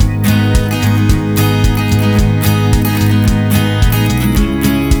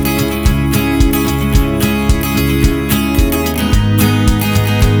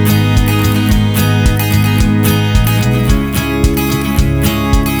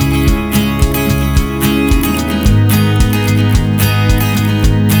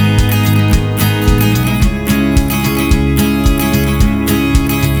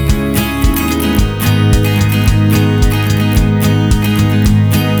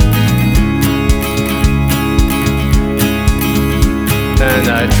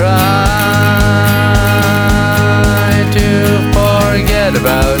try to forget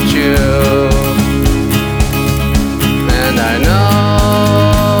about you, and I know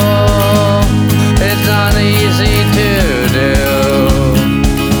it's not easy to do.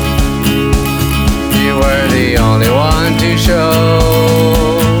 You were the only one to show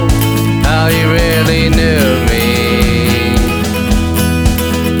how you really knew me,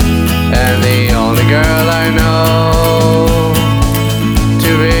 and the only girl I know to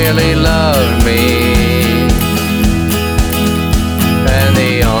really love me, and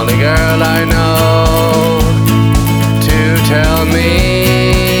the only girl I know to tell me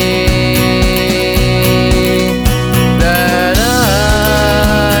that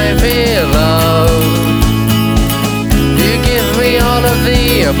I feel love. You give me all of the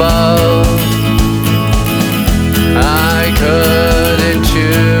above. I couldn't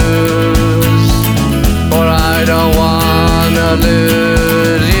choose, for I don't wanna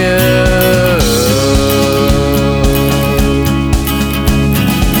lose you.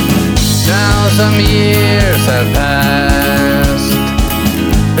 Now some years have passed,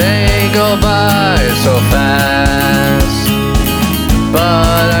 they go by so fast,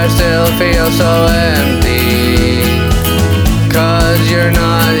 but I still feel so empty, 'cause you're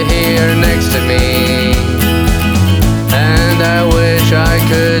not here next to me. And I wish I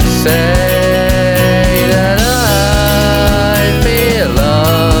could say that I feel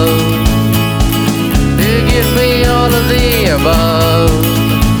love. You give me all of the above.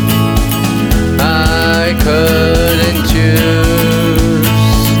 I couldn't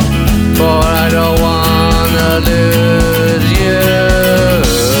choose, for I don't wanna lose you.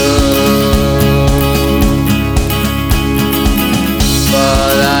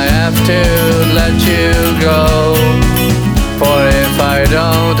 But I have to let you go, for if I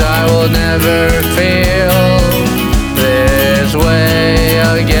don't, I will never feel this way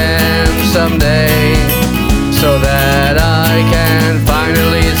again someday.